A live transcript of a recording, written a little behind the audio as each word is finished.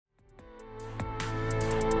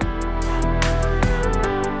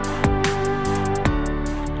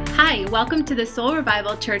welcome to the Soul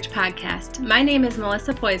Revival Church podcast. My name is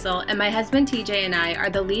Melissa Poisel, and my husband TJ and I are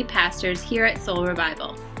the lead pastors here at Soul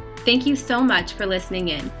Revival. Thank you so much for listening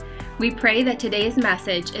in. We pray that today's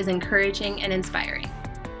message is encouraging and inspiring.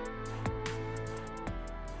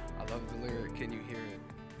 I love the lyric, can you hear it?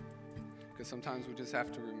 Because sometimes we just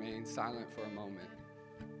have to remain silent for a moment.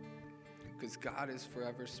 Because God is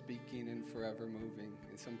forever speaking and forever moving,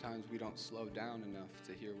 and sometimes we don't slow down enough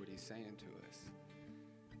to hear what he's saying to us.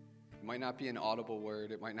 It might not be an audible word,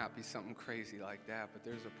 it might not be something crazy like that, but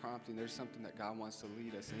there's a prompting, there's something that God wants to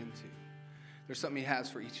lead us into. There's something he has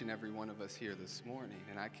for each and every one of us here this morning,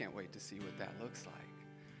 and I can't wait to see what that looks like.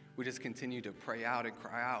 We just continue to pray out and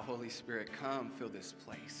cry out, Holy Spirit, come, fill this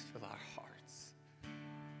place, fill our hearts.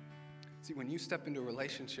 See, when you step into a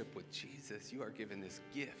relationship with Jesus, you are given this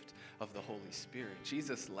gift of the Holy Spirit.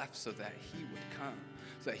 Jesus left so that he would come,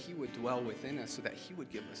 so that he would dwell within us, so that he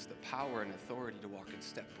would give us the power and authority to walk in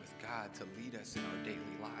step with God, to lead us in our daily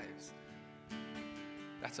lives.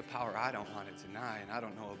 That's a power I don't want to deny, and I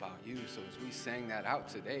don't know about you. So as we sang that out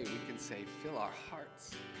today, we can say, fill our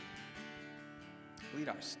hearts, lead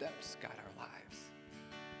our steps, guide our lives.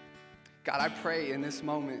 God, I pray in this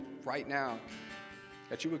moment right now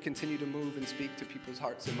that you would continue to move and speak to people's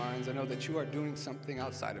hearts and minds. I know that you are doing something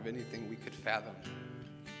outside of anything we could fathom,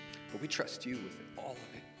 but we trust you with all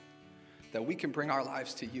of it, that we can bring our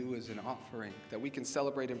lives to you as an offering, that we can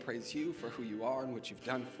celebrate and praise you for who you are and what you've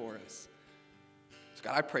done for us. So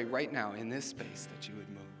God, I pray right now in this space that you would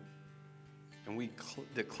move, and we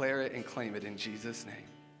declare it and claim it in Jesus' name.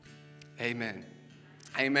 Amen.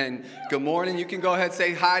 Amen. Good morning. You can go ahead and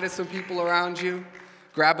say hi to some people around you.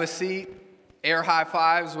 Grab a seat. Air high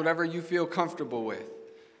fives, whatever you feel comfortable with.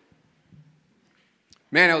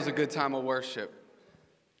 Man, it was a good time of worship.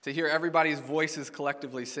 To hear everybody's voices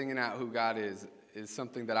collectively singing out who God is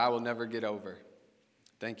something that I will never get over.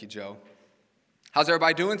 Thank you, Joe. How's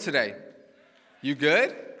everybody doing today? You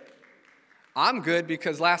good? I'm good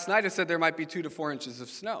because last night it said there might be 2 to 4 inches of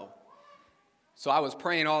snow. So I was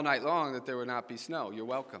praying all night long that there would not be snow. You're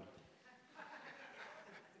welcome.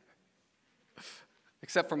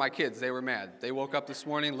 Except for my kids, they were mad. They woke up this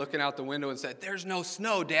morning looking out the window and said, there's no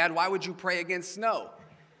snow, Dad. Why would you pray against snow?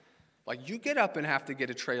 Like, you get up and have to get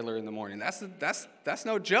a trailer in the morning. That's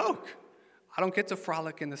no joke. I don't get to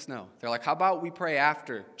frolic in the snow. They're like, how about we pray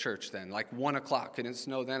after church then? Like 1 o'clock. Can it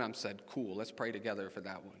snow then? I said, cool, let's pray together for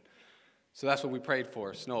that one. So that's what we prayed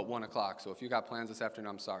for, snow at 1 o'clock. So if you got plans this afternoon,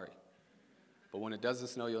 I'm sorry. But when it doesn't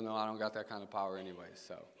snow, you'll know I don't got that kind of power anyway,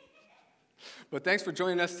 so. But thanks for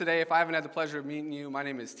joining us today. If I haven't had the pleasure of meeting you, my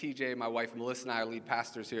name is TJ. My wife Melissa and I are lead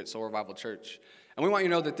pastors here at Soul Revival Church. And we want you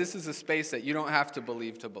to know that this is a space that you don't have to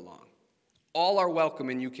believe to belong. All are welcome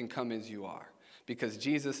and you can come as you are because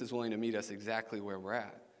Jesus is willing to meet us exactly where we're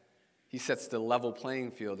at. He sets the level playing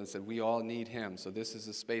field and said we all need him. So this is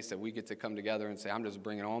a space that we get to come together and say, I'm just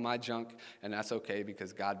bringing all my junk, and that's okay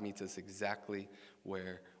because God meets us exactly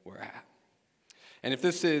where we're at. And if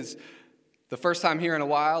this is the first time here in a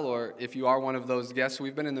while, or if you are one of those guests,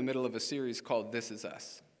 we've been in the middle of a series called This Is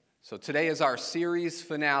Us. So today is our series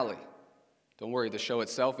finale. Don't worry, the show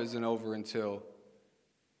itself isn't over until,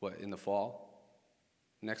 in the fall?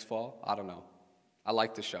 Next fall? I don't know. I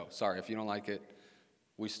like the show. Sorry, if you don't like it,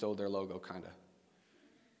 we stole their logo, kind of.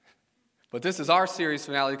 But this is our series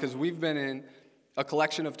finale because we've been in a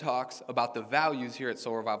collection of talks about the values here at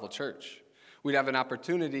Soul Revival Church. We'd have an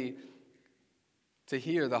opportunity to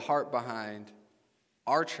hear the heart behind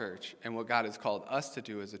our church and what God has called us to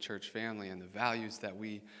do as a church family and the values that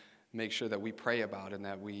we make sure that we pray about and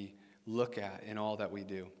that we look at in all that we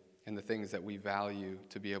do and the things that we value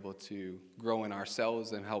to be able to grow in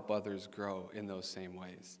ourselves and help others grow in those same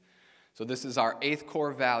ways. So this is our 8th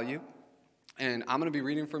core value, and I'm going to be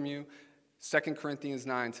reading from you 2 Corinthians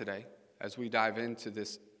 9 today as we dive into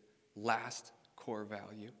this last core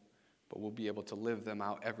value. But we'll be able to live them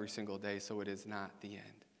out every single day, so it is not the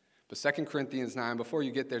end. But 2 Corinthians 9, before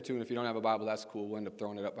you get there too, and if you don't have a Bible, that's cool. We'll end up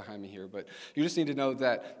throwing it up behind me here. But you just need to know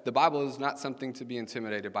that the Bible is not something to be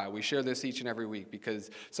intimidated by. We share this each and every week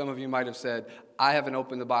because some of you might have said, I haven't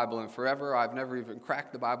opened the Bible in forever. I've never even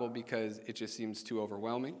cracked the Bible because it just seems too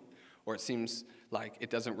overwhelming, or it seems like it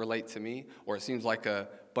doesn't relate to me, or it seems like a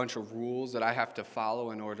bunch of rules that I have to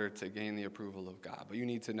follow in order to gain the approval of God. But you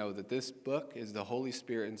need to know that this book is the Holy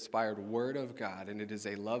Spirit-inspired Word of God, and it is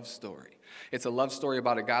a love story. It's a love story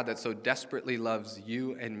about a God that so desperately loves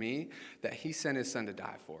you and me that he sent his son to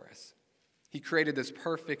die for us. He created this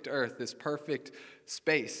perfect earth, this perfect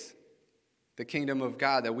space, the kingdom of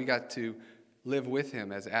God that we got to live with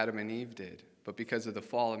him as Adam and Eve did. But because of the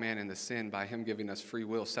fall of man and the sin, by him giving us free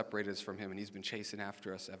will, separated us from him, and he's been chasing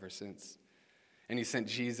after us ever since. And he sent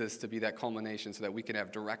Jesus to be that culmination so that we can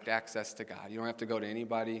have direct access to God. You don't have to go to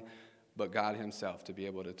anybody but God himself to be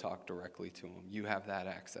able to talk directly to him. You have that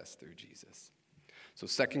access through Jesus. So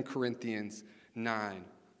 2 Corinthians 9,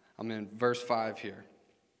 I'm in verse 5 here.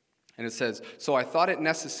 And it says, "So I thought it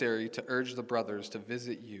necessary to urge the brothers to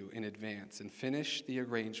visit you in advance and finish the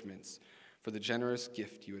arrangements for the generous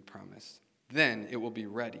gift you had promised. Then it will be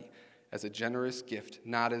ready as a generous gift,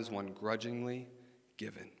 not as one grudgingly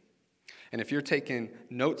given." And if you're taking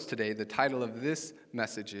notes today, the title of this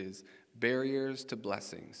message is Barriers to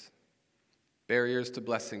Blessings. Barriers to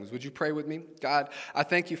Blessings. Would you pray with me? God, I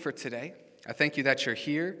thank you for today. I thank you that you're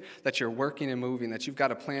here, that you're working and moving, that you've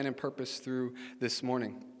got a plan and purpose through this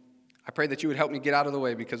morning. I pray that you would help me get out of the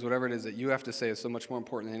way, because whatever it is that you have to say is so much more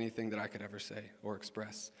important than anything that I could ever say or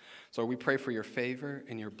express. So we pray for your favor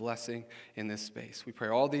and your blessing in this space. We pray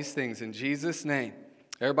all these things in Jesus' name.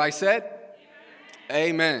 Everybody said?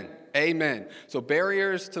 Amen. Amen. So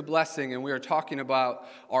barriers to blessing, and we are talking about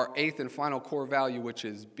our 8th and final core value, which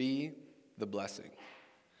is be the blessing.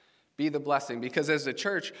 Be the blessing, because as a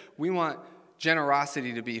church, we want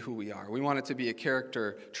generosity to be who we are. We want it to be a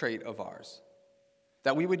character trait of ours.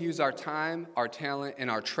 That we would use our time, our talent, and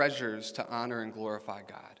our treasures to honor and glorify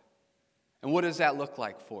God. And what does that look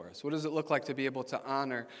like for us? What does it look like to be able to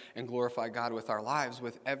honor and glorify God with our lives,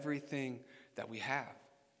 with everything that we have?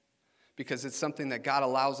 Because it's something that God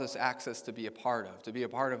allows us access to be a part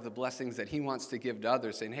of the blessings that he wants to give to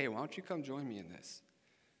others, saying, hey, why don't you come join me in this?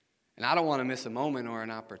 And I don't want to miss a moment or an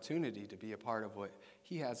opportunity to be a part of what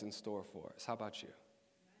he has in store for us. How about you?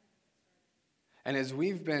 And as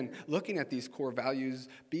we've been looking at these core values,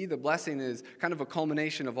 be the blessing is kind of a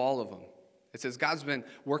culmination of all of them. It says God's been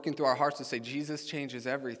working through our hearts to say Jesus changes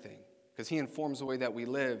everything because he informs the way that we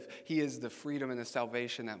live. He is the freedom and the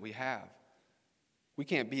salvation that we have. We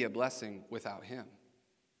can't be a blessing without him.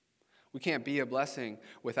 We can't be a blessing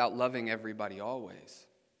without loving everybody always.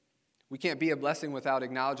 We can't be a blessing without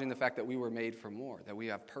acknowledging the fact that we were made for more, that we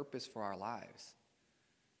have purpose for our lives.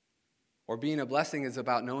 Or being a blessing is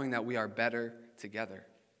about knowing that we are better together.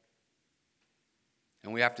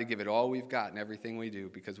 And we have to give it all we've got in everything we do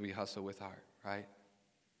because we hustle with heart, right?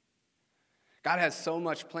 God has so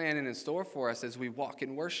much planned and in store for us as we walk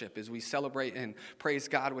in worship, as we celebrate and praise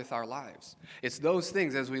God with our lives. It's those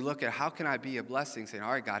things as we look at how can I be a blessing, saying,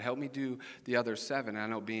 all right, God, help me do the other 7. And I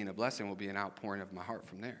know being a blessing will be an outpouring of my heart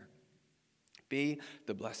from there. Be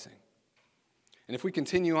the blessing. And if we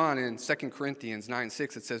continue on in 2 Corinthians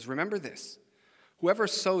 9:6, it says, remember this, whoever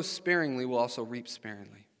sows sparingly will also reap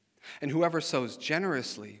sparingly, and whoever sows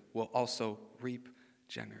generously will also reap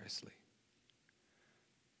generously.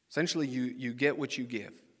 Essentially, you get what you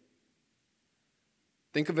give.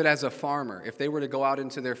 Think of it as a farmer. If they were to go out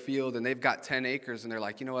into their field and they've got 10 acres and they're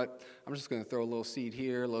like, you know what, I'm just going to throw a little seed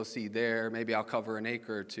here, a little seed there, maybe I'll cover an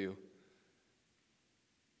acre or two.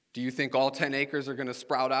 Do you think all 10 acres are going to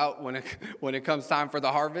sprout out when it comes time for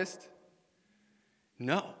the harvest?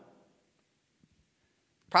 No.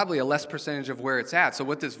 Probably a less percentage of where it's at. So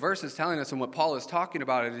what this verse is telling us and what Paul is talking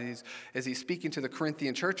about is he's speaking to the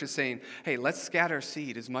Corinthian church is saying, hey, let's scatter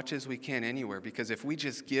seed as much as we can anywhere, because if we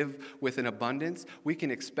just give with an abundance, we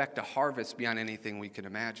can expect a harvest beyond anything we can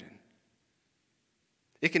imagine.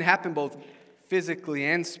 It can happen both physically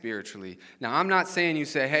and spiritually. Now, I'm not saying you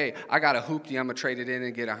say, hey, I got a hoopty, I'm going to trade it in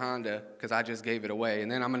and get a Honda because I just gave it away, and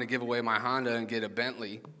then I'm going to give away my Honda and get a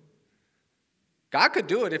Bentley. God could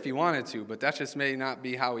do it if he wanted to, but that just may not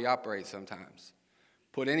be how he operates sometimes.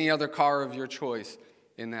 Put any other car of your choice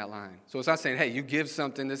in that line. So it's not saying, hey, you give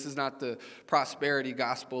something. This is not the prosperity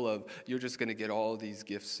gospel of you're just going to get all these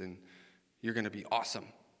gifts and you're going to be awesome.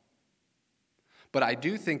 But I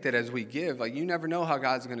do think that as we give, like you never know how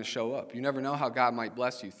God's going to show up. You never know how God might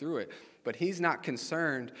bless you through it. But he's not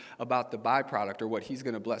concerned about the byproduct or what he's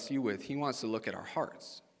going to bless you with. He wants to look at our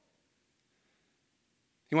hearts.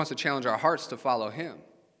 He wants to challenge our hearts to follow him.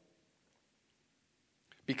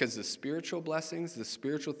 Because the spiritual blessings, the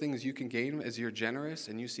spiritual things you can gain as you're generous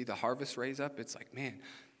and you see the harvest raise up, it's like, man,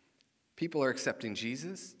 people are accepting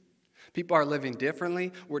Jesus. People are living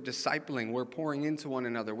differently. We're discipling. We're pouring into one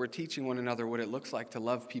another. We're teaching one another what it looks like to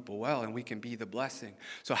love people well, and we can be the blessing.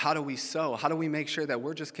 So how do we sow? How do we make sure that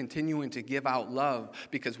we're just continuing to give out love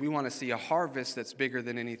because we want to see a harvest that's bigger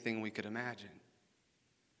than anything we could imagine?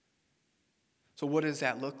 So what does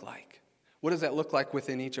that look like? What does that look like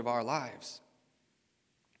within each of our lives?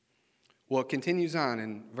 Well, it continues on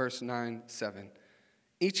in verse 9-7.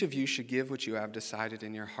 Each of you should give what you have decided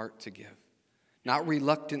in your heart to give, not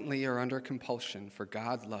reluctantly or under compulsion, for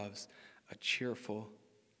God loves a cheerful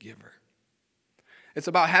giver. It's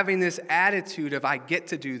about having this attitude of I get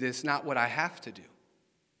to do this, not what I have to do.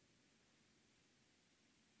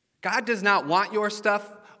 God does not want your stuff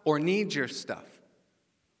or need your stuff,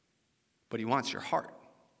 but he wants your heart.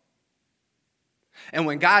 And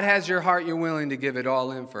when God has your heart, you're willing to give it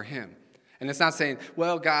all in for him. And it's not saying,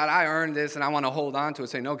 well, God, I earned this and I want to hold on to it.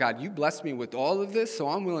 Say, no, God, you blessed me with all of this, so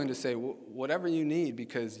I'm willing to say whatever you need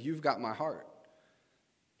because you've got my heart.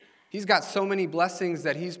 He's got so many blessings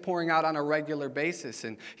that he's pouring out on a regular basis,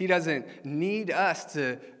 and he doesn't need us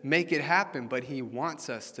to make it happen, but he wants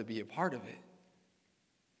us to be a part of it.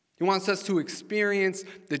 He wants us to experience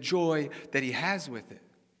the joy that he has with it.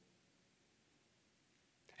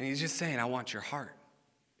 And he's just saying, I want your heart.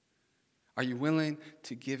 Are you willing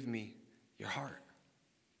to give me your heart?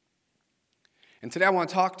 And today I want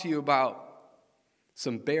to talk to you about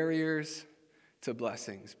some barriers to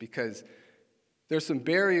blessings, because there's some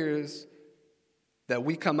barriers that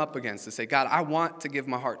we come up against to say, God, I want to give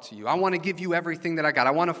my heart to you. I want to give you everything that I got.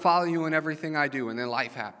 I want to follow you in everything I do. And then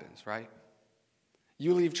life happens, right?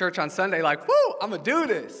 You leave church on Sunday like, whoo, I'm going to do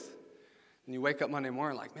this. And you wake up Monday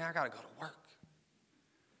morning like, man, I got to go to work.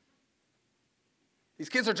 These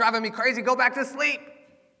kids are driving me crazy. Go back to sleep.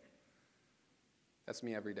 That's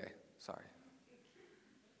me every day. Sorry.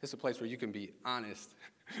 This is a place where you can be honest.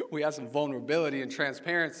 We have some vulnerability and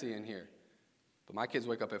transparency in here. But my kids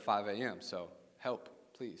wake up at 5 a.m., so help,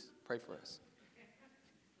 please. Pray for us.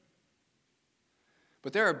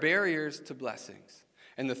 But there are barriers to blessings.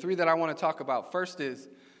 And the three that I want to talk about first is,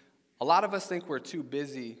 a lot of us think we're too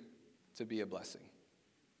busy to be a blessing.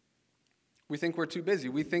 We think we're too busy.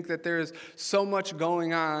 We think that there's so much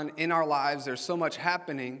going on in our lives, there's so much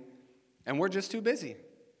happening, and we're just too busy.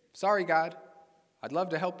 Sorry, God. I'd love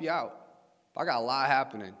to help you out, but I got a lot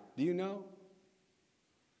happening. Do you know?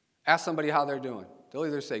 Ask somebody how they're doing. They'll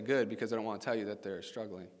either say good because they don't want to tell you that they're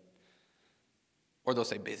struggling, or they'll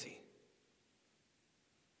say busy.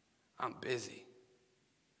 I'm busy.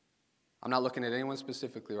 I'm not looking at anyone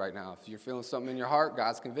specifically right now. If you're feeling something in your heart,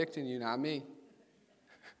 God's convicting you, not me.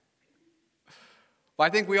 But I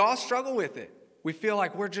think we all struggle with it. We feel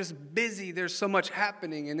like we're just busy. There's so much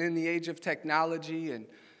happening. And in the age of technology and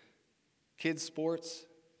kids' sports,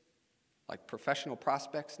 like professional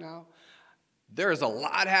prospects now, there is a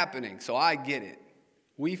lot happening. So I get it.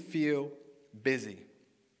 We feel busy.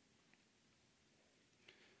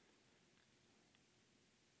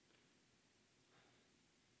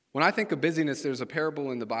 When I think of busyness, there's a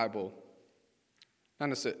parable in the Bible.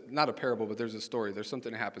 Not a parable, but there's a story. There's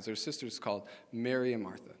something that happens. There's sisters called Mary and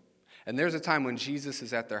Martha. And there's a time when Jesus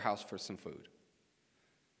is at their house for some food.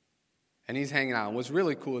 And he's hanging out. And what's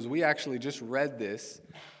really cool is we actually just read this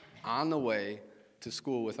on the way to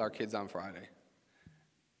school with our kids on Friday.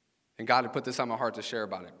 And God had put this on my heart to share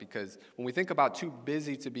about it, because when we think about too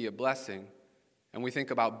busy to be a blessing, and we think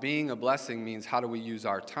about being a blessing means how do we use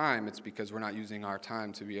our time, it's because we're not using our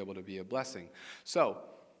time to be able to be a blessing. So,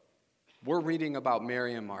 we're reading about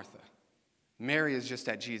Mary and Martha. Mary is just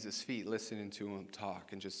at Jesus' feet listening to him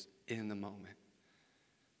talk and just in the moment.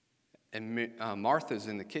 And Martha's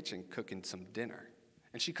in the kitchen cooking some dinner.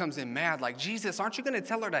 And she comes in mad like, Jesus, aren't you going to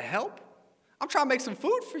tell her to help? I'm trying to make some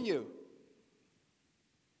food for you.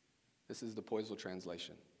 This is the Poisel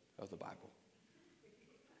translation of the Bible.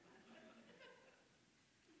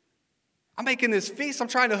 I'm making this feast. I'm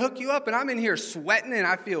trying to hook you up, and I'm in here sweating, and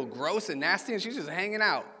I feel gross and nasty, and she's just hanging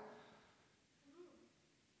out.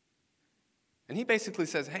 And he basically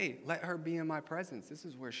says, hey, let her be in my presence. This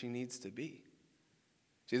is where she needs to be.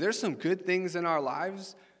 See, there's some good things in our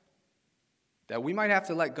lives that we might have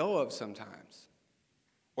to let go of sometimes,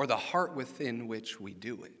 or the heart within which we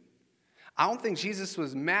do it. I don't think Jesus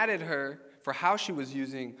was mad at her for how she was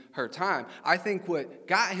using her time. I think what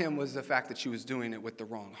got him was the fact that she was doing it with the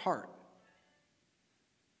wrong heart.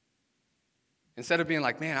 Instead of being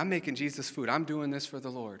like, man, I'm making Jesus food. I'm doing this for the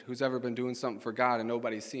Lord. Who's ever been doing something for God and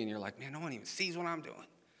nobody's seeing? You're like, man, no one even sees what I'm doing.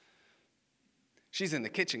 She's in the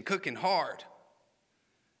kitchen cooking hard.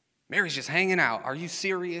 Mary's just hanging out. Are you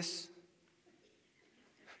serious?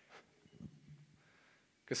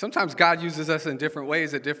 Because sometimes God uses us in different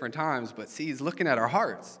ways at different times, but see, he's looking at our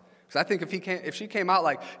hearts. Because I think if she came out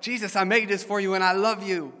like, Jesus, I made this for you and I love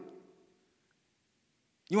you.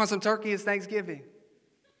 You want some turkey? It's Thanksgiving.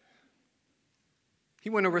 He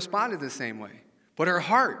wouldn't have responded the same way. But her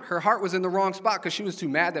heart was in the wrong spot because she was too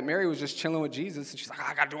mad that Mary was just chilling with Jesus. And she's like,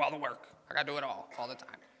 I got to do all the work. I got to do it all the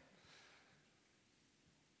time.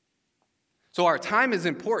 So our time is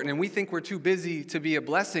important, and we think we're too busy to be a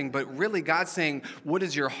blessing, but really God's saying, what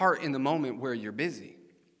is your heart in the moment where you're busy?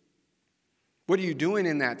 What are you doing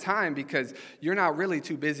in that time? Because you're not really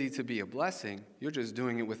too busy to be a blessing. You're just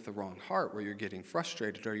doing it with the wrong heart, where you're getting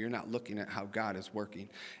frustrated, or you're not looking at how God is working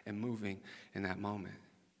and moving in that moment.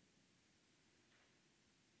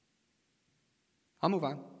 I'll move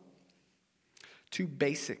on. Too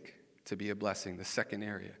basic to be a blessing, the second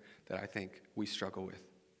area that I think we struggle with.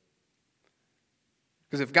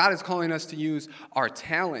 Because if God is calling us to use our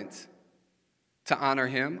talent to honor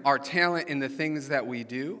him, our talent in the things that we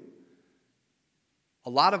do, a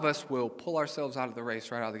lot of us will pull ourselves out of the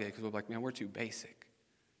race right out of the gate because we're like, man, we're too basic.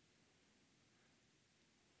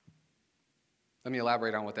 Let me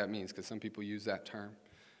elaborate on what that means because some people use that term.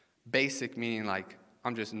 Basic meaning like,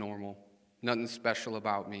 I'm just normal, nothing special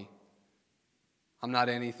about me. I'm not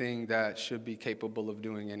anything that should be capable of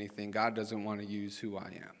doing anything. God doesn't want to use who I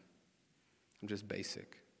am. I'm just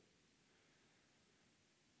basic.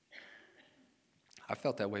 I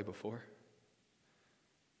felt that way before.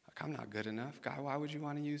 Like, I'm not good enough. God, why would you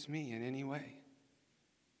want to use me in any way?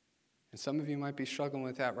 And some of you might be struggling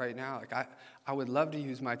with that right now. Like, I would love to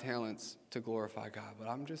use my talents to glorify God, but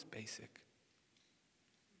I'm just basic.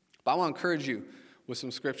 But I want to encourage you with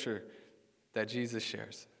some scripture that Jesus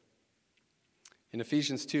shares. In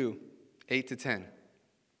Ephesians 2, 8-10, it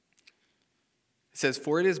says,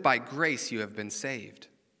 "For it is by grace you have been saved,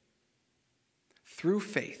 through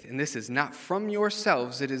faith. And this is not from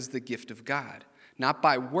yourselves, it is the gift of God, not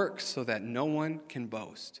by works, so that no one can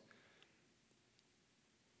boast.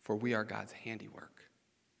 For we are God's handiwork,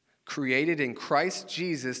 created in Christ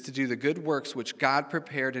Jesus to do the good works which God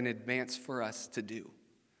prepared in advance for us to do."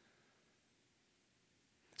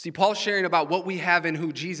 See, Paul's sharing about what we have in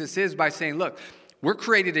who Jesus is by saying, look, we're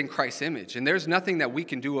created in Christ's image, and there's nothing that we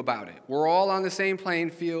can do about it. We're all on the same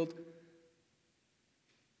playing field.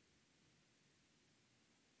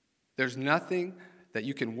 There's nothing that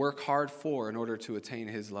you can work hard for in order to attain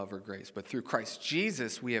his love or grace. But through Christ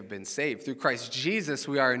Jesus, we have been saved. Through Christ Jesus,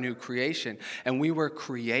 we are a new creation, and we were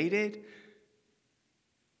created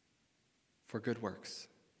for good works.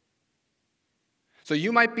 So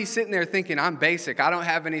you might be sitting there thinking, I'm basic, I don't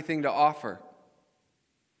have anything to offer.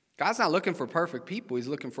 God's not looking for perfect people, he's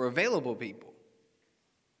looking for available people.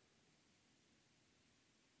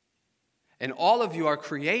 And all of you are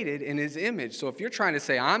created in his image. So if you're trying to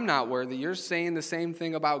say, I'm not worthy, you're saying the same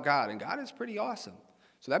thing about God. And God is pretty awesome.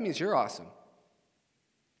 So that means you're awesome.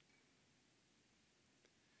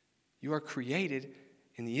 You are created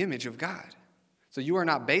in the image of God. So you are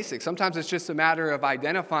not basic. Sometimes it's just a matter of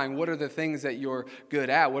identifying what are the things that you're good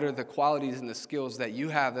at, what are the qualities and the skills that you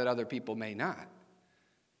have that other people may not.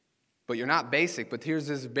 But you're not basic. But here's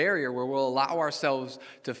this barrier where we'll allow ourselves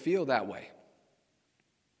to feel that way.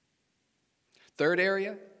 Third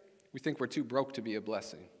area, we think we're too broke to be a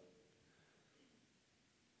blessing.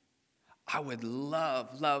 I would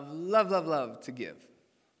love to give.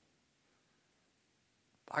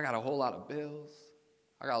 But I got a whole lot of bills.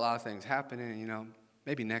 I got a lot of things happening,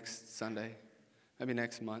 maybe next Sunday, maybe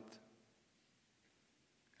next month.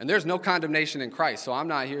 And there's no condemnation in Christ, so I'm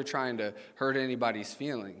not here trying to hurt anybody's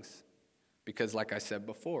feelings because, like I said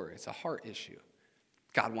before, it's a heart issue.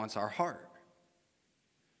 God wants our heart.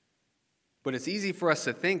 But it's easy for us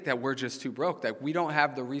to think that we're just too broke, that we don't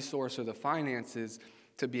have the resource or the finances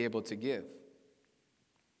to be able to give.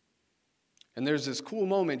 And there's this cool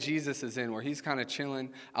moment Jesus is in where he's kind of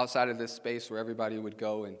chilling outside of this space where everybody would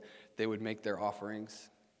go and they would make their offerings.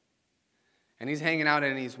 And he's hanging out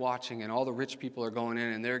and he's watching, and all the rich people are going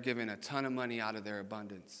in and they're giving a ton of money out of their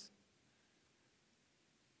abundance.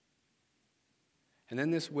 And then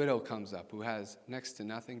this widow comes up who has next to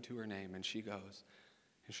nothing to her name, and she goes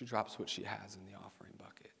and she drops what she has in the offering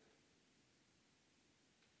bucket.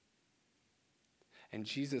 And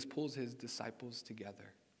Jesus pulls his disciples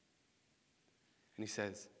together. And he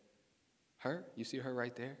says, her, you see her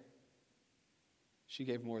right there? She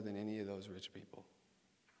gave more than any of those rich people.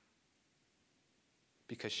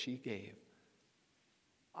 Because she gave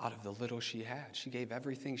out of the little she had. She gave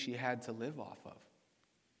everything she had to live off of.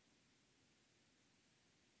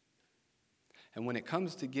 And when it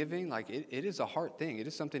comes to giving, it is a hard thing. It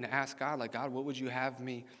is something to ask God, God, what would you have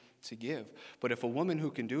me to give? But if a woman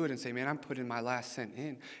who can do it and say, man, I'm putting my last cent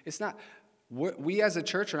in, it's not, we as a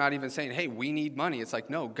church are not even saying, hey, we need money. It's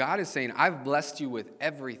no, God is saying, I've blessed you with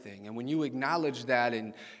everything. And when you acknowledge that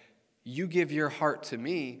and you give your heart to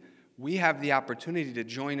me, we have the opportunity to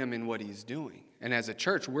join him in what he's doing. And as a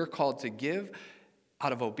church, we're called to give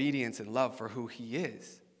out of obedience and love for who he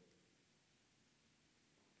is.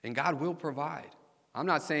 And God will provide. I'm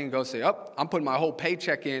not saying go say, I'm putting my whole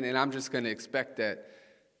paycheck in and I'm just going to expect that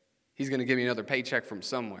he's going to give me another paycheck from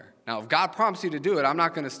somewhere. Now, if God prompts you to do it, I'm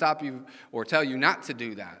not going to stop you or tell you not to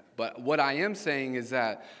do that. But what I am saying is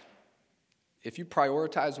that if you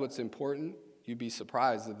prioritize what's important, you'd be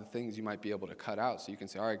surprised at the things you might be able to cut out. So you can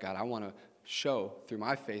say, all right, God, I want to show through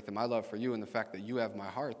my faith and my love for you and the fact that you have my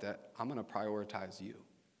heart that I'm going to prioritize you.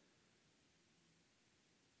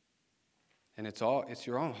 And it's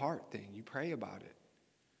your own heart thing. You pray about it.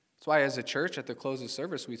 That's why as a church at the close of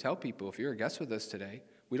service, we tell people, if you're a guest with us today,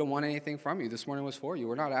 we don't want anything from you. This morning was for you.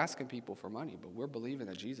 We're not asking people for money, but we're believing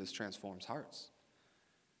that Jesus transforms hearts.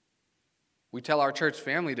 We tell our church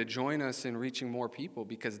family to join us in reaching more people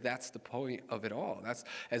because that's the point of it all. That's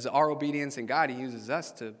as our obedience in God, he uses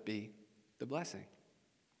us to be the blessing.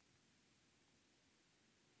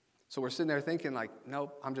 So we're sitting there thinking like,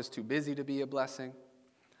 nope, I'm just too busy to be a blessing.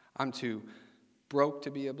 I'm too broke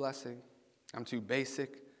to be a blessing. I'm too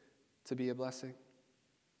basic to be a blessing.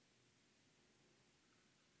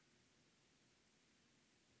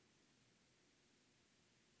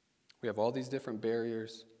 We have all these different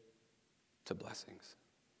barriers to blessings.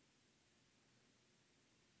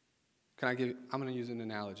 I'm going to use an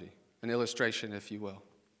analogy, an illustration, if you will.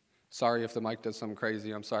 Sorry if the mic does something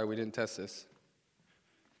crazy. I'm sorry we didn't test this.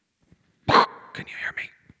 Can you hear me?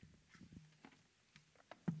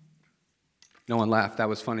 No one laughed. That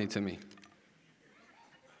was funny to me.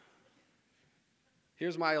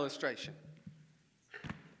 Here's my illustration.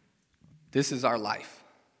 This is our life.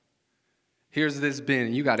 Here's this bin,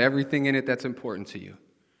 and you got everything in it that's important to you.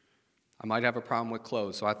 I might have a problem with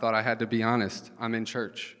clothes, so I thought I had to be honest. I'm in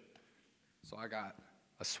church. So I got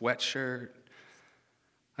a sweatshirt.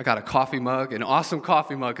 I got a coffee mug, an awesome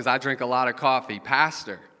coffee mug because I drink a lot of coffee.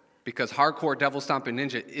 Pastor, because Hardcore Devil Stomping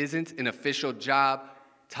Ninja isn't an official job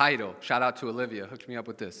title. Shout out to Olivia, hooked me up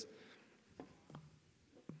with this.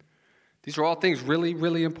 These are all things really,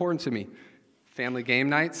 really important to me. Family game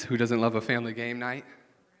nights. Who doesn't love a family game night?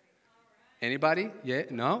 Anybody? Yeah?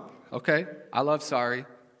 No? Okay. I love Sorry.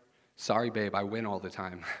 Sorry, babe. I win all the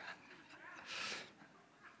time.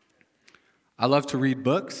 I love to read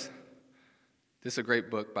books. This is a great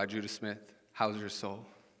book by Judah Smith, How's Your Soul?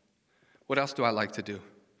 What else do I like to do?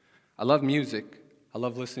 I love music. I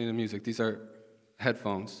love listening to music. These are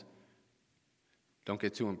headphones. Don't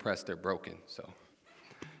get too impressed. They're broken, so.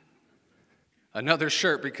 Another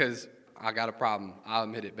shirt because I got a problem. I'll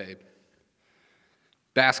admit it, babe.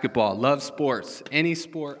 Basketball. Love sports. Any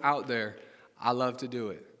sport out there, I love to do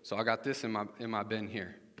it. So I got this in my bin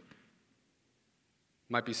here.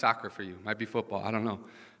 Might be soccer for you. Might be football. I don't know.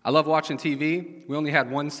 I love watching TV. We only had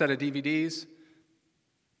one set of DVDs.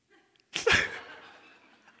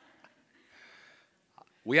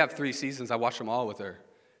 We have 3 seasons. I watched them all with her.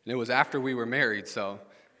 And it was after we were married, so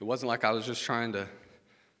it wasn't like I was just trying to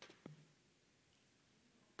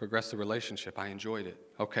progress the relationship. I enjoyed it,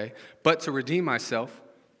 okay? But to redeem myself,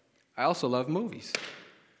 I also love movies.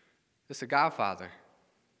 This is a Godfather.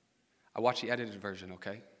 I watch the edited version,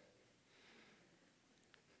 okay?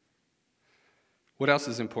 What else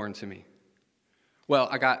is important to me? Well,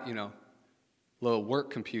 I got, a little work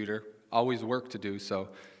computer, always work to do, so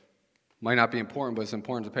might not be important, but it's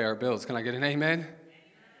important to pay our bills. Can I get an amen?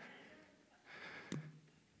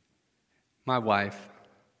 My wife,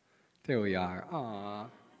 there we are. Aww,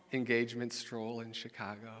 engagement stroll in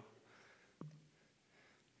Chicago.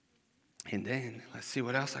 And then, let's see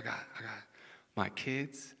what else I got. I got my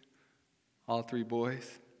kids, all 3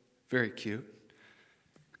 boys, very cute.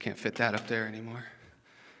 Can't fit that up there anymore.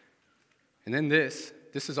 And then this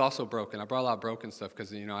is also broken. I brought a lot of broken stuff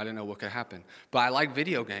because, I didn't know what could happen. But I like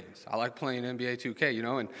video games. I like playing NBA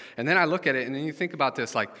 2K, and then I look at it, and then you think about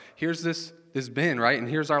this, like, here's this bin, right? And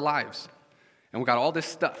here's our lives. And we got all this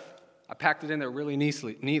stuff. I packed it in there really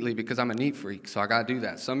neatly because I'm a neat freak, so I got to do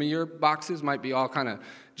that. Some of your boxes might be all kind of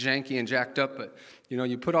janky and jacked up, but,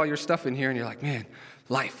 you put all your stuff in here, and you're like, man,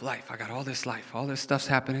 life. I got all this life. All this stuff's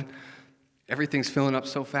happening. Everything's filling up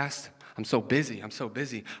so fast. I'm so busy.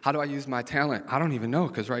 How do I use my talent? I don't even know,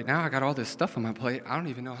 because right now I got all this stuff on my plate. I don't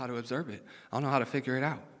even know how to observe it. I don't know how to figure it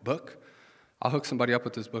out. Book? I'll hook somebody up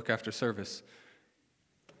with this book after service.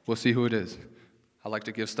 We'll see who it is. I like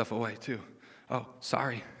to give stuff away, too. Oh,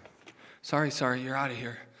 sorry, you're out of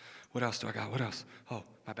here. What else do I got? What else? Oh,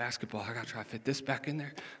 my basketball. I got to try to fit this back in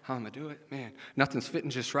there. How am I do it? Man, nothing's fitting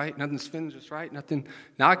just right. Nothing.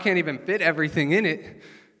 Now I can't even fit everything in it,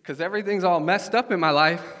 because everything's all messed up in my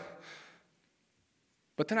life.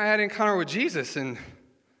 But then I had an encounter with Jesus, and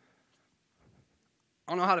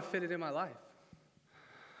I don't know how to fit it in my life.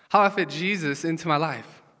 How I fit Jesus into my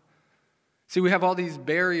life. See, we have all these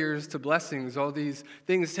barriers to blessings, all these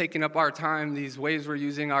things taking up our time, these ways we're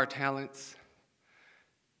using our talents,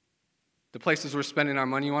 the places we're spending our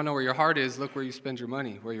money. You want to know where your heart is? Look where you spend your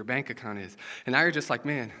money, where your bank account is. And now you're just like,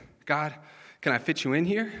 man, God, can I fit you in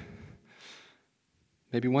here?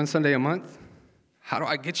 Maybe one Sunday a month? How do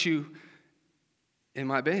I get you in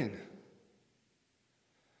my bin?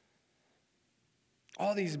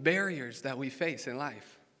 All these barriers that we face in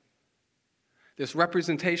life. This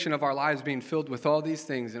representation of our lives being filled with all these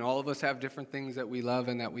things, and all of us have different things that we love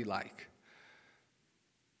and that we like.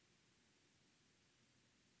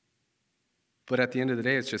 But at the end of the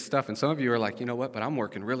day, it's just stuff. And some of you are like, you know what, but I'm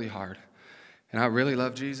working really hard, and I really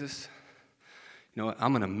love Jesus. You know what,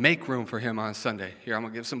 I'm going to make room for him on Sunday. Here, I'm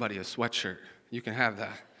going to give somebody a sweatshirt. You can have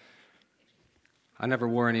that. I never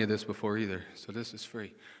wore any of this before either, so this is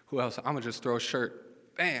free. Who else? I'm going to just throw a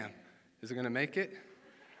shirt. Bam. Is it going to make it?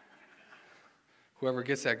 Whoever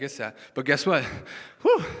gets that, gets that. But guess what?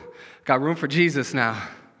 Whew, got room for Jesus now.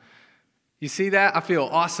 You see that? I feel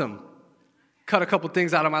awesome. Cut a couple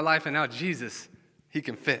things out of my life, and now Jesus, he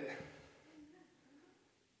can fit.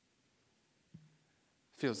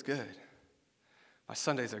 Feels good. My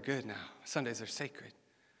Sundays are good now. Sundays are sacred.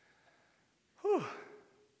 Whew.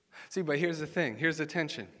 See, but here's the thing. Here's the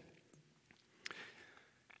tension.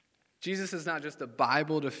 Jesus is not just a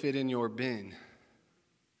Bible to fit in your bin.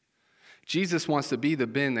 Jesus wants to be the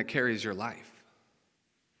bin that carries your life.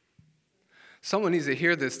 Someone needs to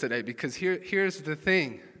hear this today, because here's the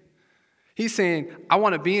thing. He's saying, I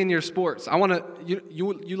want to be in your sports. I want to,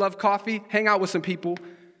 you love coffee? Hang out with some people.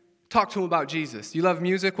 Talk to them about Jesus. You love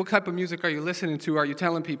music? What type of music are you listening to? Are you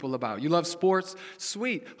telling people about? You love sports?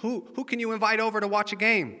 Sweet. Who can you invite over to watch a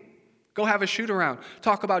game? Go have a shoot around.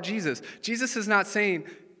 Talk about Jesus. Jesus is not saying,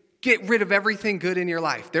 get rid of everything good in your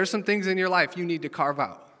life. There's some things in your life you need to carve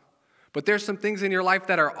out. But there's some things in your life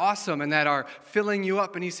that are awesome and that are filling you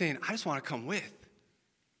up. And he's saying, I just want to come with.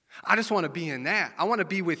 I just want to be in that. I want to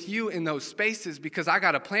be with you in those spaces, because I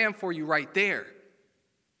got a plan for you right there.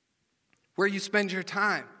 Where you spend your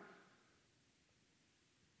time.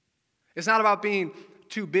 It's not about being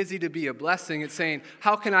too busy to be a blessing. It's saying,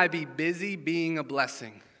 how can I be busy being a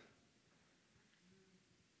blessing?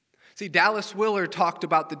 See, Dallas Willard talked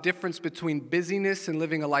about the difference between busyness and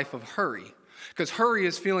living a life of hurry. Because hurry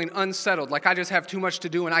is feeling unsettled, like I just have too much to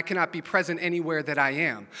do and I cannot be present anywhere that I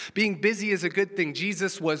am. Being busy is a good thing.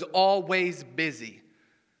 Jesus was always busy.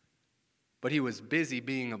 But he was busy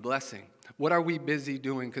being a blessing. What are we busy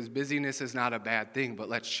doing? Because busyness is not a bad thing, but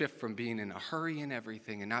let's shift from being in a hurry in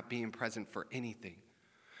everything and not being present for anything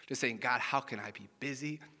to saying, God, how can I be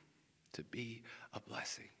busy to be a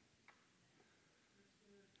blessing?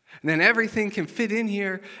 And then everything can fit in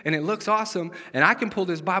here, and it looks awesome, and I can pull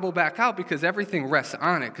this Bible back out because everything rests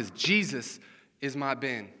on it, because Jesus is my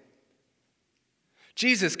bin.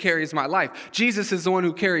 Jesus carries my life. Jesus is the one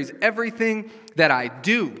who carries everything that I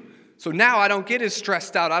do. So now I don't get as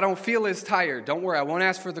stressed out. I don't feel as tired. Don't worry, I won't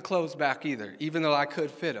ask for the clothes back either, even though I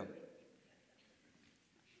could fit them.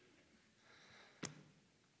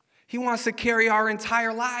 He wants to carry our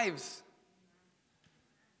entire lives.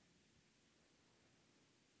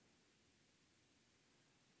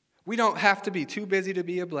 We don't have to be too busy to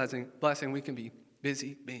be a blessing. We can be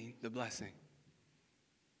busy being the blessing.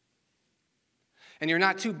 And you're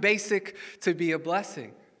not too basic to be a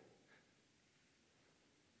blessing.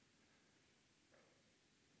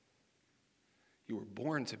 You were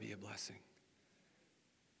born to be a blessing.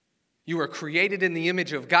 You were created in the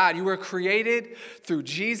image of God. You were created through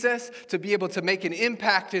Jesus to be able to make an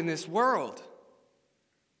impact in this world.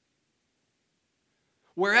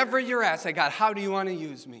 Wherever you're at, say, God, how do you want to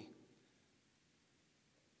use me?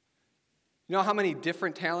 You know how many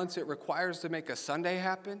different talents it requires to make a Sunday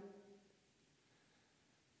happen?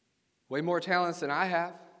 Way more talents than I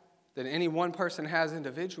have, than any one person has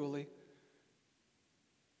individually.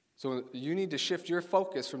 So you need to shift your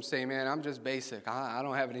focus from saying, man, I'm just basic. I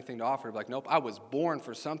don't have anything to offer. Like, nope, I was born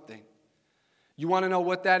for something. You want to know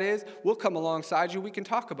what that is? We'll come alongside you. We can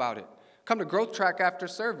talk about it. Come to Growth Track after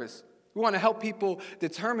service. We want to help people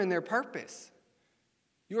determine their purpose.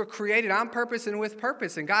 You were created on purpose and with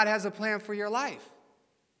purpose, and God has a plan for your life.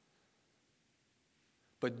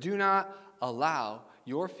 But do not allow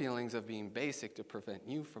your feelings of being basic to prevent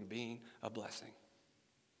you from being a blessing.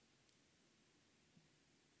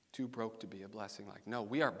 Too broke to be a blessing. Like, no,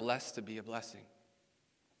 we are blessed to be a blessing.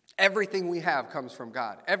 Everything we have comes from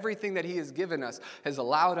God. Everything that he has given us has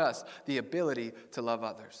allowed us the ability to love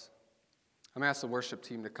others. I'm going to ask the worship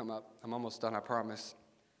team to come up. I'm almost done, I promise.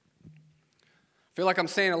 I feel like I'm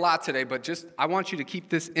saying a lot today, but I want you to keep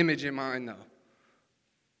this image in mind, though.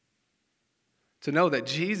 To know that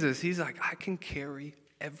Jesus, he's like, I can carry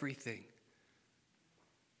everything.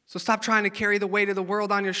 So stop trying to carry the weight of the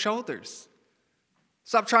world on your shoulders.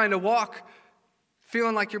 Stop trying to walk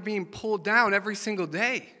feeling like you're being pulled down every single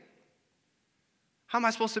day. How am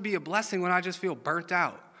I supposed to be a blessing when I just feel burnt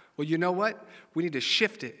out? Well, you know what? We need to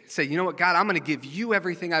shift it. Say, you know what, God, I'm going to give you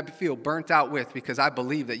everything I feel burnt out with, because I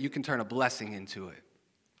believe that you can turn a blessing into it.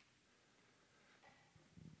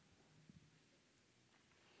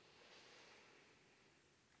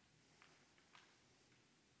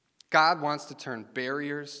 God wants to turn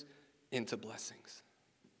barriers into blessings.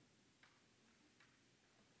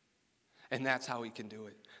 And that's how he can do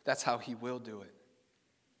it. That's how he will do it.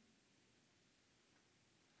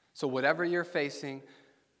 So whatever you're facing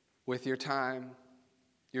with your time,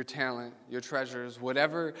 your talent, your treasures,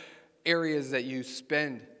 whatever areas that you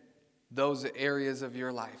spend those areas of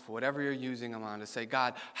your life, whatever you're using them on, to say,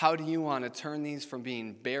 God, how do you want to turn these from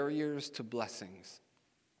being barriers to blessings?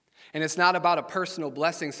 And it's not about a personal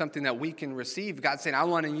blessing, something that we can receive. God's saying, I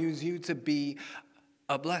want to use you to be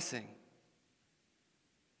a blessing.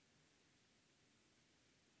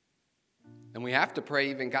 And we have to pray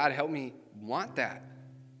even, God, help me want that.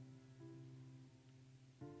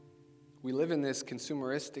 We live in this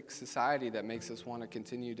consumeristic society that makes us want to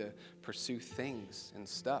continue to pursue things and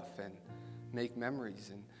stuff and make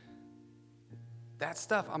memories. And that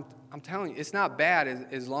stuff, I'm telling you, it's not bad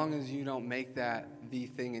as long as you don't make that the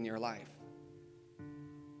thing in your life.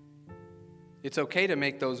 It's okay to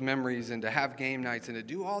make those memories and to have game nights and to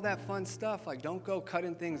do all that fun stuff. Like, don't go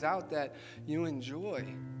cutting things out that you enjoy,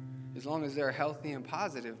 as long as they're healthy and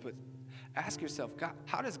positive. But ask yourself, God,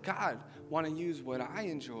 how does God want to use what I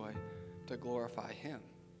enjoy to glorify him?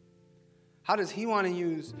 How does he want to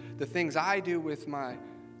use the things I do with my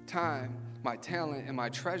time, my talent, and my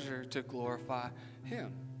treasure to glorify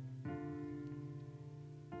him?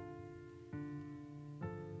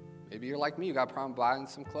 Maybe you're like me, you got a problem buying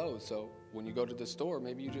some clothes. So when you go to the store,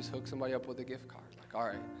 maybe you just hook somebody up with a gift card. Like, all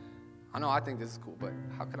right, I know I think this is cool, but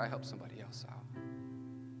how could I help somebody else out?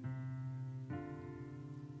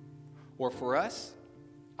 Or for us,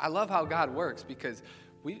 I love how God works, because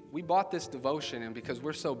we bought this devotion, and because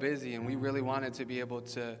we're so busy and we really wanted to be able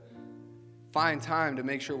to find time to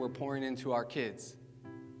make sure we're pouring into our kids.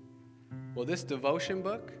 Well, this devotion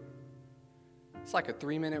book, it's like a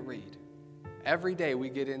 3-minute read. Every day we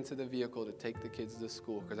get into the vehicle to take the kids to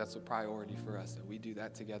school, because that's a priority for us, that we do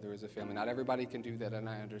that together as a family. Not everybody can do that, and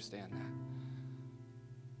I understand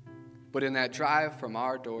that. But in that drive from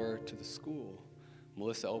our door to the school,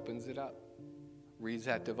 Melissa opens it up, reads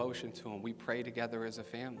that devotion to them. We pray together as a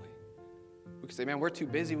family. We can say, man, we're too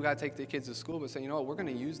busy, we got to take the kids to school, but say, you know what, we're going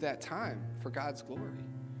to use that time for God's glory.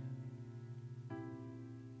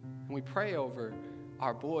 And we pray over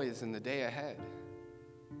our boys in the day ahead.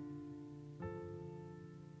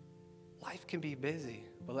 Life can be busy,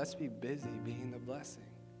 but let's be busy being the blessing.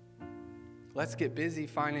 Let's get busy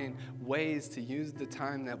finding ways to use the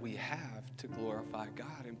time that we have to glorify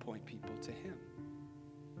God and point people to him.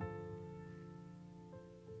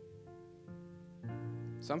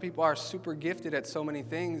 Some people are super gifted at so many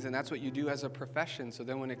things, and that's what you do as a profession. So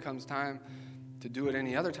then when it comes time to do it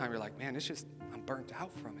any other time, you're like, man, I'm burnt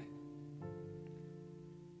out from it.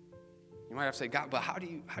 You might have to say, God, but how do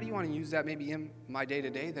you want to use that maybe in my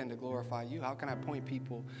day-to-day then to glorify you? How can I point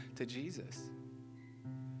people to Jesus?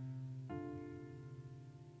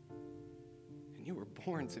 And you were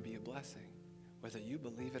born to be a blessing, whether you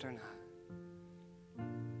believe it or not.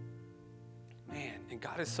 Man, and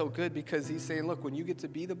God is so good, because he's saying, look, when you get to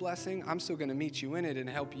be the blessing, I'm still going to meet you in it and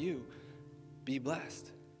help you be blessed.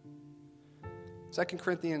 2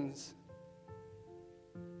 Corinthians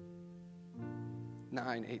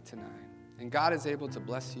 9:8-9. And God is able to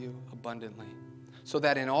bless you abundantly, so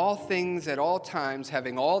that in all things at all times,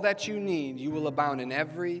 having all that you need, you will abound in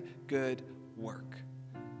every good work.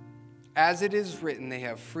 As it is written, they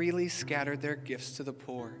have freely scattered their gifts to the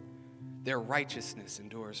poor. Their righteousness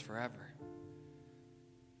endures forever.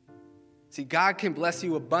 See, God can bless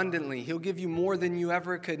you abundantly. He'll give you more than you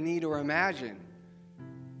ever could need or imagine.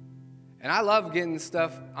 And I love getting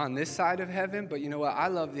stuff on this side of heaven, but you know what? I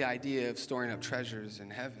love the idea of storing up treasures in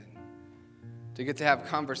heaven. To get to have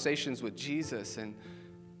conversations with Jesus and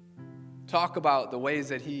talk about the ways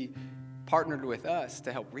that he partnered with us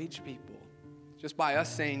to help reach people. Just by us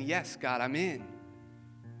saying, yes, God, I'm in.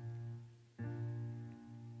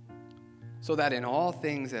 So that in all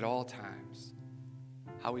things at all times,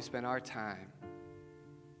 how we spend our time,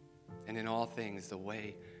 and in all things, the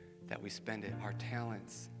way that we spend it, our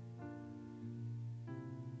talents.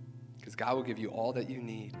 Because God will give you all that you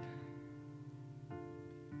need.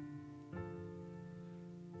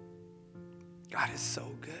 God is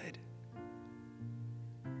so good.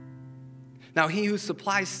 Now, he who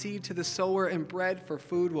supplies seed to the sower and bread for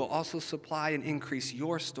food will also supply and increase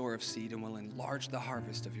your store of seed and will enlarge the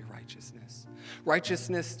harvest of your righteousness.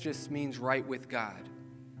 Righteousness just means right with God.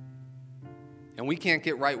 And we can't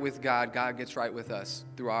get right with God. God gets right with us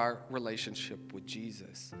through our relationship with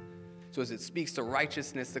Jesus. So as it speaks to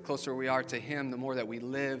righteousness, the closer we are to him, the more that we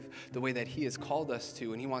live the way that he has called us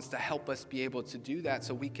to. And he wants to help us be able to do that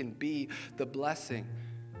so we can be the blessing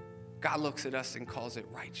God looks at us and calls it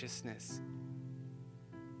righteousness.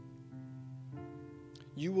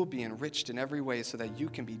 You will be enriched in every way so that you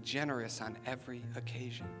can be generous on every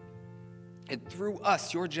occasion. And through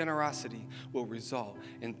us, your generosity will result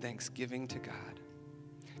in thanksgiving to God.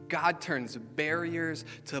 God turns barriers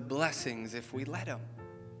to blessings if we let him.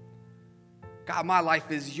 God, my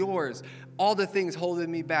life is yours. All the things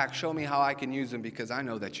holding me back, show me how I can use them because I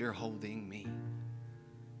know that you're holding me.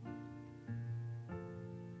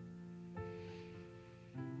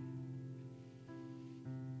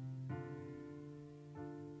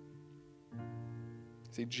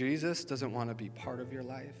 See, Jesus doesn't want to be part of your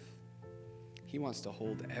life. He wants to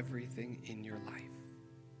hold everything in your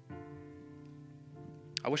life.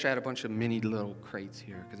 I wish I had a bunch of mini little crates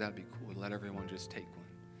here because that'd be cool to let everyone just take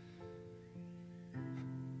one.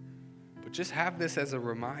 But just have this as a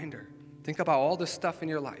reminder. Think about all the stuff in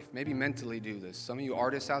your life. Maybe mentally do this. Some of you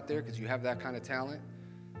artists out there, because you have that kind of talent,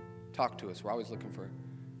 talk to us. We're always looking for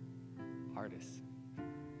artists.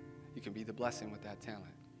 You can be the blessing with that talent.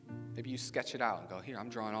 Maybe you sketch it out and go, here, I'm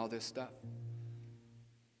drawing all this stuff.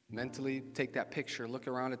 Mentally take that picture, look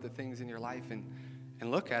around at the things in your life and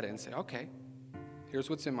look at it and say, okay, here's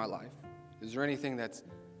what's in my life. Is there anything that's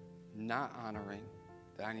not honoring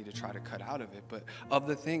that I need to try to cut out of it? But of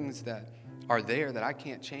the things that are there that I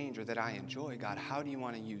can't change or that I enjoy, God, how do you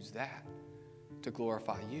want to use that to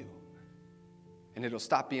glorify you? And it'll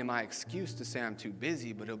stop being my excuse to say I'm too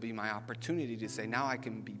busy, but it'll be my opportunity to say, now I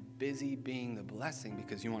can be busy being the blessing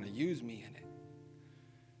because you want to use me in it.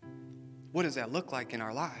 What does that look like in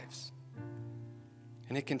our lives?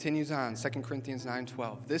 And it continues on, 2 Corinthians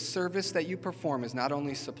 9:12. This service that you perform is not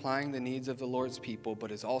only supplying the needs of the Lord's people,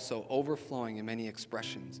 but is also overflowing in many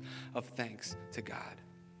expressions of thanks to God.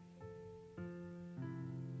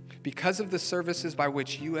 Because of the services by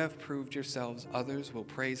which you have proved yourselves, others will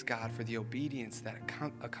praise God for the obedience that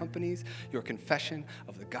accompanies your confession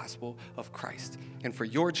of the gospel of Christ and for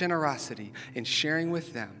your generosity in sharing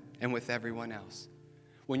with them and with everyone else.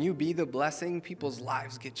 When you be the blessing, people's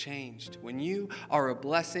lives get changed. When you are a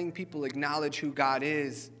blessing, people acknowledge who God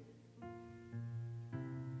is.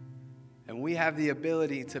 And we have the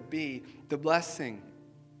ability to be the blessing.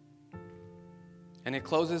 And it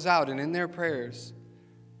closes out, and in their prayers,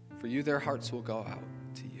 for you, their hearts will go out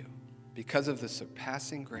to you because of the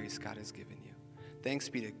surpassing grace God has given you. Thanks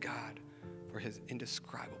be to God for his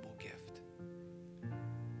indescribable gift.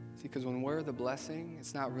 See, because when we're the blessing,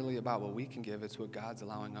 it's not really about what we can give. It's what God's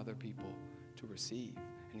allowing other people to receive,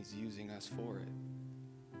 and he's using us for it.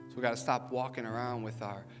 So we got to stop walking around with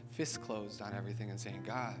our fists closed on everything and saying,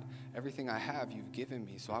 God, everything I have, you've given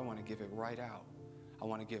me, so I want to give it right out. I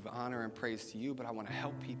want to give honor and praise to you, but I want to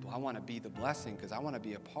help people. I want to be the blessing because I want to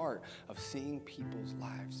be a part of seeing people's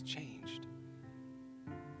lives changed.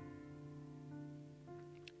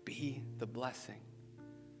 Be the blessing.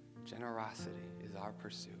 Generosity is our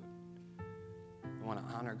pursuit. We want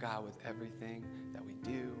to honor God with everything that we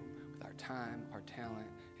do, with our time, our talent,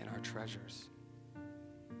 and our treasures.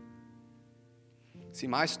 See,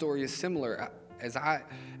 my story is similar. As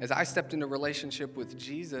I stepped into a relationship with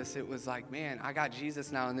Jesus, it was like, man, I got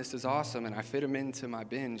Jesus now, and this is awesome, and I fit him into my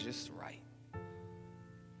bin just right.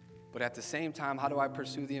 But at the same time, how do I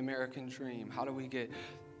pursue the American dream? How do we get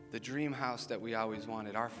the dream house that we always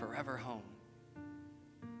wanted, our forever home?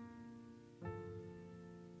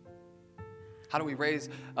 How do we raise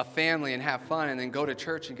a family and have fun and then go to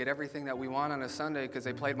church and get everything that we want on a Sunday because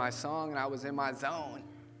they played my song and I was in my zone?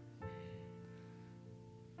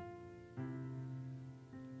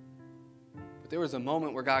 There was a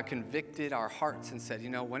moment where God convicted our hearts and said,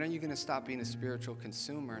 when are you going to stop being a spiritual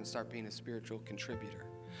consumer and start being a spiritual contributor?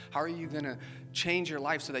 How are you going to change your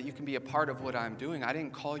life so that you can be a part of what I'm doing? I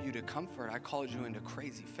didn't call you to comfort. I called you into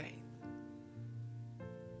crazy faith.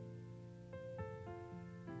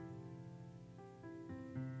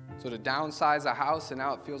 So to downsize a house and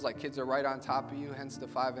now it feels like kids are right on top of you, hence the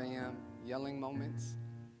 5 a.m. yelling moments.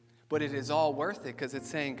 But it is all worth it because it's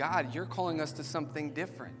saying, God, you're calling us to something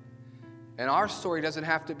different. And our story doesn't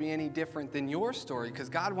have to be any different than your story because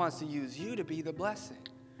God wants to use you to be the blessing.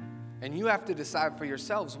 And you have to decide for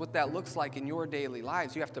yourselves what that looks like in your daily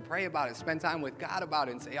lives. You have to pray about it, spend time with God about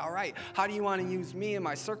it, and say, all right, how do you want to use me and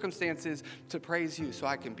my circumstances to praise you so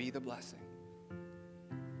I can be the blessing?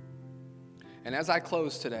 And as I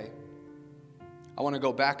close today, I want to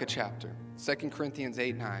go back a chapter, 2 Corinthians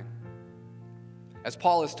 8:9. As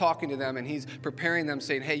Paul is talking to them and he's preparing them,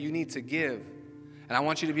 saying, hey, you need to give. And I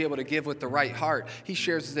want you to be able to give with the right heart. He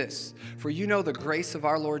shares this. For you know the grace of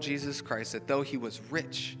our Lord Jesus Christ, that though he was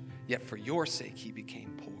rich, yet for your sake he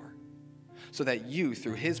became poor, so that you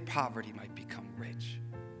through his poverty might become rich.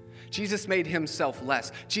 Jesus made himself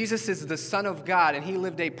less. Jesus is the Son of God, and he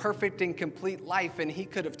lived a perfect and complete life, and he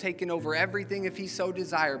could have taken over everything if he so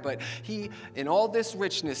desired, but he, in all this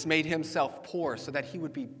richness, made himself poor so that he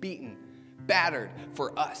would be beaten, battered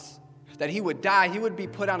for us, that he would die, he would be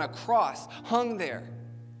put on a cross, hung there,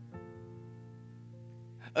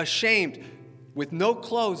 ashamed, with no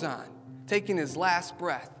clothes on, taking his last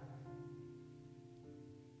breath,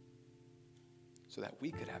 so that we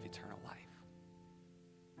could have eternal life.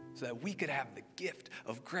 So that we could have the gift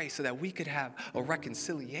of grace, so that we could have a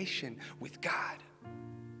reconciliation with God.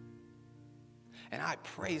 And I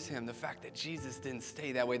praise him, the fact that Jesus didn't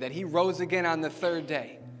stay that way, that he rose again on the third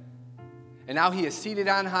day. And now he is seated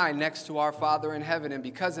on high next to our Father in heaven. And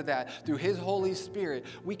because of that, through his Holy Spirit,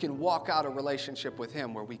 we can walk out a relationship with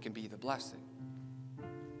him where we can be the blessing.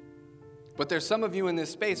 But there's some of you in this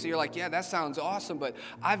space, so you're like, yeah, that sounds awesome, but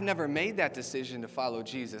I've never made that decision to follow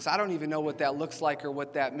Jesus. I don't even know what that looks like or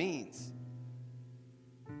what that means.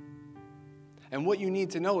 And what you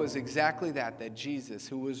need to know is exactly that Jesus,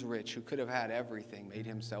 who was rich, who could have had everything, made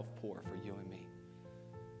himself poor for you and me.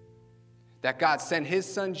 That God sent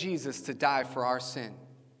his son Jesus to die for our sin.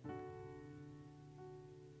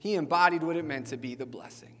 He embodied what it meant to be the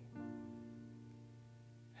blessing.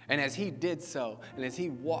 And as he did so, and as he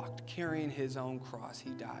walked carrying his own cross, he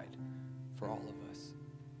died for all of us.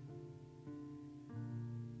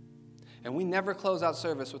 And we never close out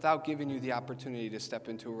service without giving you the opportunity to step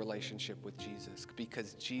into a relationship with Jesus,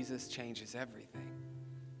 because Jesus changes everything.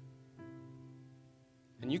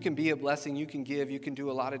 And you can be a blessing, you can give, you can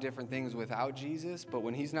do a lot of different things without Jesus, but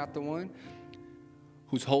when he's not the one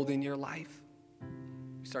who's holding your life,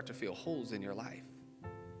 you start to feel holes in your life.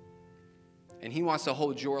 And he wants to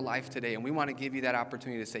hold your life today, and we want to give you that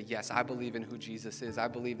opportunity to say, yes, I believe in who Jesus is. I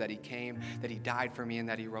believe that he came, that he died for me, and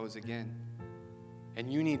that he rose again.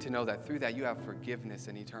 And you need to know that through that you have forgiveness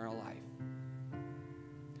and eternal life.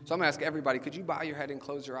 So I'm going to ask everybody, could you bow your head and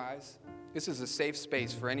close your eyes? This is a safe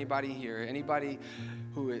space for anybody here, anybody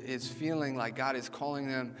who is feeling like God is calling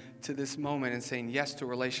them to this moment and saying yes to a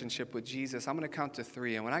relationship with Jesus. I'm going to count to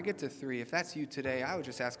 3, and when I get to 3, if that's you today, I would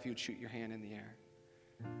just ask if you would shoot your hand in the air.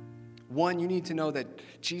 1, you need to know that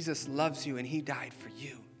Jesus loves you and he died for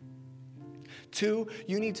you. 2,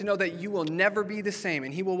 you need to know that you will never be the same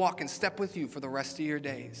and he will walk in step with you for the rest of your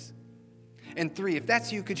days. And 3, if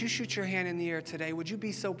that's you, could you shoot your hand in the air today? Would you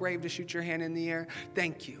be so brave to shoot your hand in the air?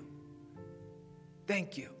 Thank you.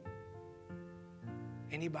 Thank you.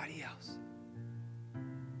 Anybody else?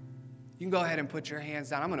 You can go ahead and put your hands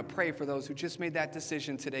down. I'm going to pray for those who just made that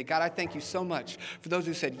decision today. God, I thank you so much for those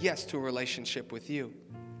who said yes to a relationship with you.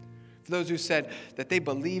 For those who said that they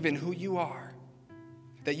believe in who you are,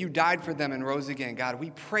 that you died for them and rose again. God, we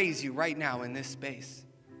praise you right now in this space.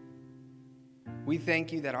 We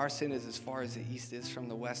thank you that our sin is as far as the east is from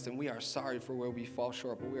the west, and we are sorry for where we fall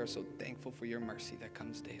short, but we are so thankful for your mercy that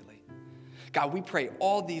comes daily. God, we pray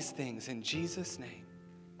all these things in Jesus' name.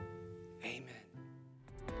 Amen.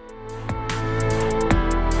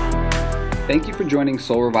 Thank you for joining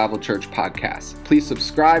Soul Revival Church podcast. Please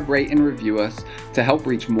subscribe, rate, and review us to help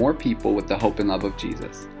reach more people with the hope and love of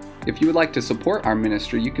Jesus. If you would like to support our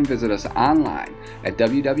ministry, you can visit us online at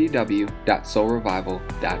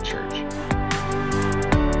www.soulrevival.church.